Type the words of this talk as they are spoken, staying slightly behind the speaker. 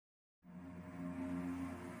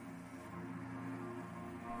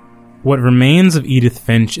What Remains of Edith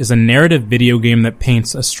Finch is a narrative video game that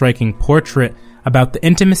paints a striking portrait about the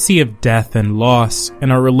intimacy of death and loss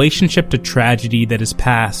and our relationship to tragedy that is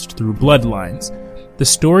passed through bloodlines. The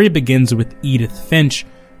story begins with Edith Finch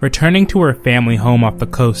returning to her family home off the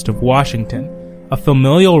coast of Washington, a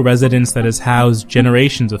familial residence that has housed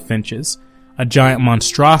generations of Finches, a giant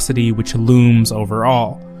monstrosity which looms over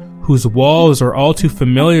all, whose walls are all too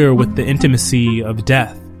familiar with the intimacy of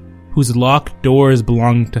death, whose locked doors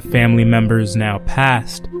belong to family members now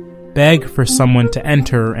past, beg for someone to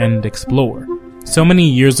enter and explore. So many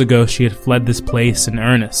years ago she had fled this place in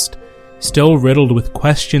earnest, still riddled with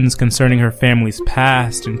questions concerning her family's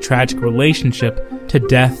past and tragic relationship to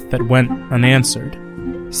death that went unanswered.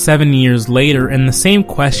 7 years later, and the same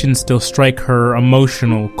questions still strike her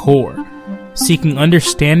emotional core, seeking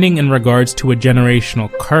understanding in regards to a generational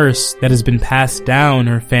curse that has been passed down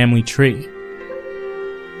her family tree.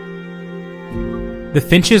 The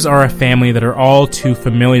Finches are a family that are all too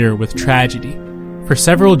familiar with tragedy. For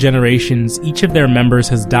several generations, each of their members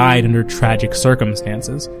has died under tragic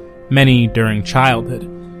circumstances, many during childhood.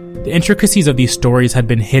 The intricacies of these stories had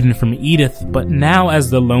been hidden from Edith, but now as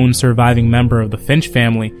the lone surviving member of the Finch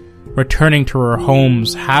family, returning to her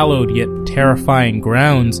home's hallowed yet terrifying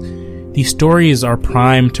grounds, these stories are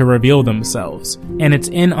primed to reveal themselves, and it's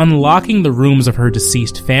in unlocking the rooms of her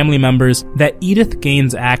deceased family members that Edith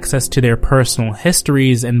gains access to their personal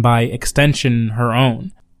histories and by extension her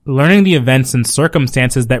own, learning the events and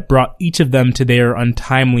circumstances that brought each of them to their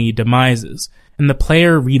untimely demises, and the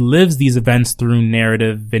player relives these events through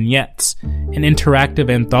narrative vignettes, an interactive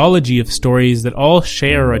anthology of stories that all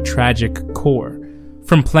share a tragic core.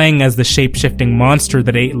 From playing as the shape-shifting monster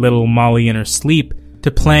that ate little Molly in her sleep, to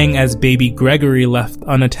playing as baby Gregory left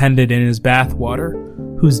unattended in his bathwater,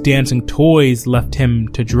 whose dancing toys left him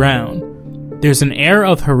to drown. There's an air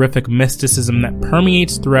of horrific mysticism that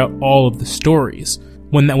permeates throughout all of the stories,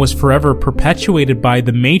 one that was forever perpetuated by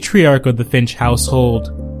the matriarch of the Finch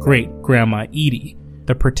household, Great-Grandma Edie,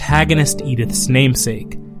 the protagonist Edith's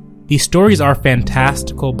namesake. These stories are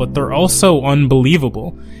fantastical, but they're also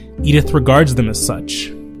unbelievable. Edith regards them as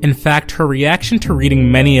such. In fact, her reaction to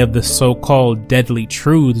reading many of the so-called deadly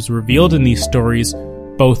truths revealed in these stories,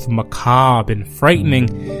 both macabre and frightening,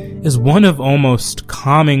 is one of almost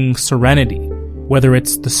calming serenity. Whether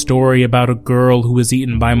it's the story about a girl who was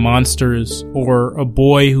eaten by monsters, or a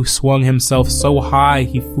boy who swung himself so high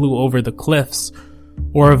he flew over the cliffs,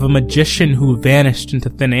 or of a magician who vanished into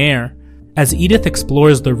thin air. As Edith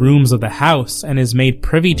explores the rooms of the house and is made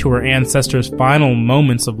privy to her ancestors' final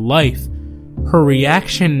moments of life, her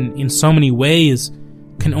reaction, in so many ways,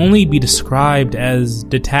 can only be described as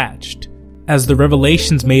detached, as the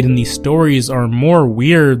revelations made in these stories are more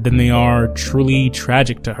weird than they are truly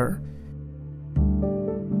tragic to her.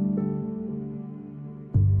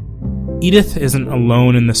 Edith isn't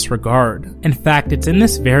alone in this regard. In fact, it's in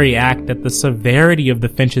this very act that the severity of the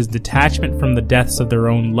Finches' detachment from the deaths of their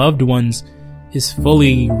own loved ones is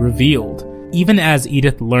fully revealed, even as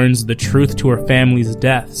Edith learns the truth to her family's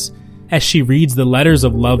deaths. As she reads the letters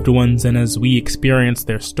of loved ones and as we experience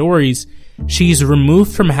their stories, she's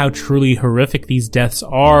removed from how truly horrific these deaths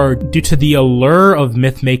are due to the allure of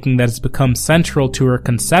myth-making that has become central to her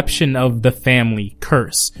conception of the family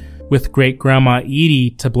curse, with Great-Grandma Edie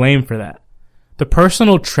to blame for that. The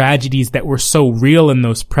personal tragedies that were so real in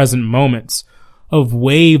those present moments, of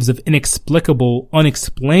waves of inexplicable,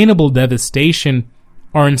 unexplainable devastation,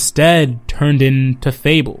 are instead turned into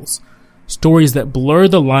fables. Stories that blur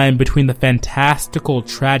the line between the fantastical,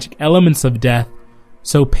 tragic elements of death,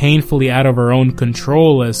 so painfully out of our own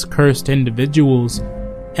control as cursed individuals,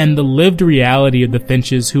 and the lived reality of the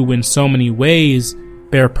Finches who in so many ways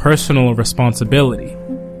bear personal responsibility.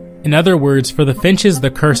 In other words, for the Finches, the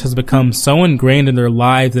curse has become so ingrained in their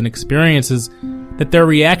lives and experiences that their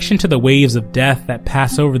reaction to the waves of death that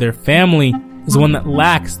pass over their family is one that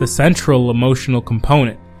lacks the central emotional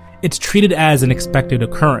component. It's treated as an expected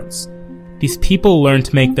occurrence. These people learn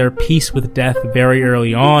to make their peace with death very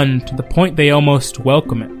early on, to the point they almost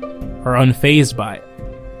welcome it, are unfazed by it.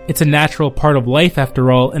 It's a natural part of life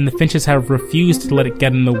after all, and the Finches have refused to let it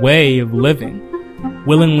get in the way of living,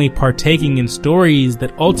 willingly partaking in stories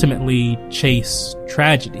that ultimately chase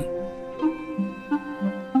tragedy.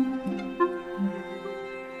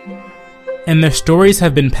 And their stories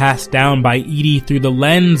have been passed down by Edie through the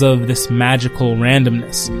lens of this magical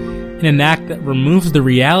randomness, in an act that removes the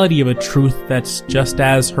reality of a truth that's just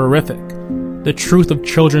as horrific. The truth of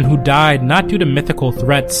children who died not due to mythical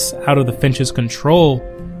threats out of the Finch's control,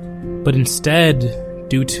 but instead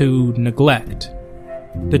due to neglect.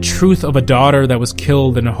 The truth of a daughter that was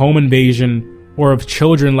killed in a home invasion, or of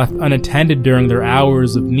children left unattended during their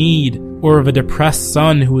hours of need, or of a depressed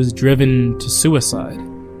son who was driven to suicide.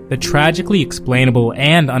 The tragically explainable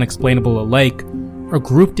and unexplainable alike are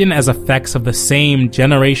grouped in as effects of the same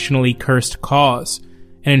generationally cursed cause,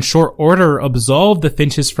 and in short order absolve the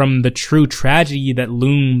Finches from the true tragedy that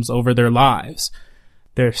looms over their lives.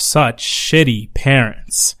 They're such shitty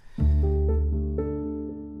parents.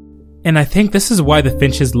 And I think this is why the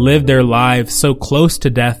Finches live their lives so close to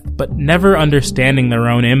death, but never understanding their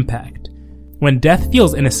own impact. When death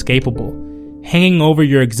feels inescapable, hanging over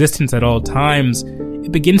your existence at all times,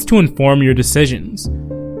 it begins to inform your decisions.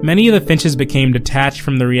 Many of the Finches became detached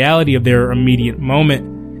from the reality of their immediate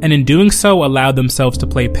moment, and in doing so allowed themselves to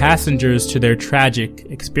play passengers to their tragic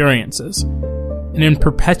experiences. And in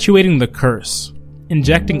perpetuating the curse,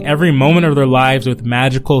 injecting every moment of their lives with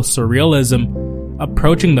magical surrealism,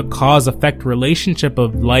 approaching the cause-effect relationship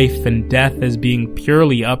of life and death as being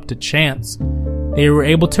purely up to chance, they were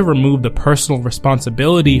able to remove the personal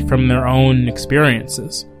responsibility from their own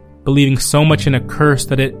experiences, believing so much in a curse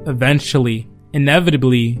that it eventually,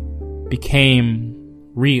 inevitably, became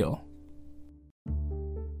real.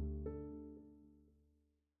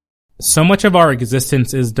 So much of our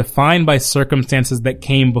existence is defined by circumstances that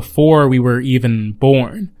came before we were even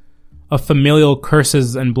born, of familial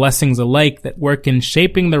curses and blessings alike that work in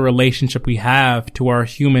shaping the relationship we have to our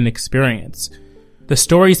human experience. The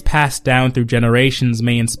stories passed down through generations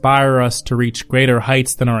may inspire us to reach greater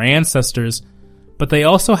heights than our ancestors, but they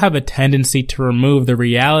also have a tendency to remove the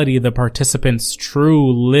reality of the participants'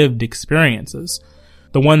 true lived experiences,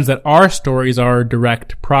 the ones that our stories are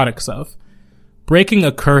direct products of. Breaking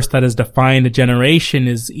a curse that has defined a generation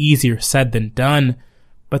is easier said than done,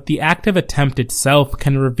 but the active attempt itself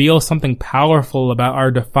can reveal something powerful about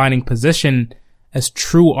our defining position as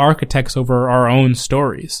true architects over our own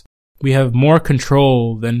stories. We have more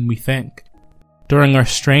control than we think. During our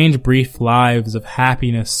strange brief lives of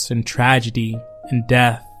happiness and tragedy and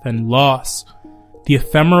death and loss, the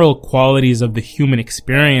ephemeral qualities of the human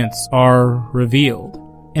experience are revealed.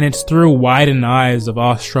 And it's through widened eyes of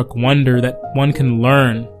awestruck wonder that one can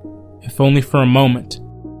learn, if only for a moment,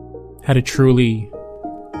 how to truly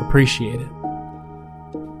appreciate it.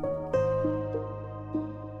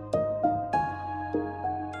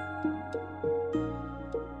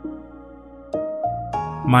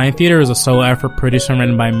 Mind Theater is a solo effort produced and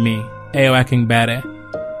written by me, Ayo Akingbade.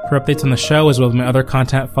 For updates on the show as well as my other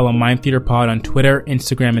content, follow Mind Theater Pod on Twitter,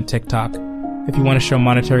 Instagram, and TikTok. If you want to show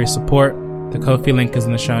monetary support, the Ko-fi link is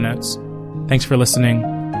in the show notes. Thanks for listening.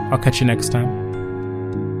 I'll catch you next time.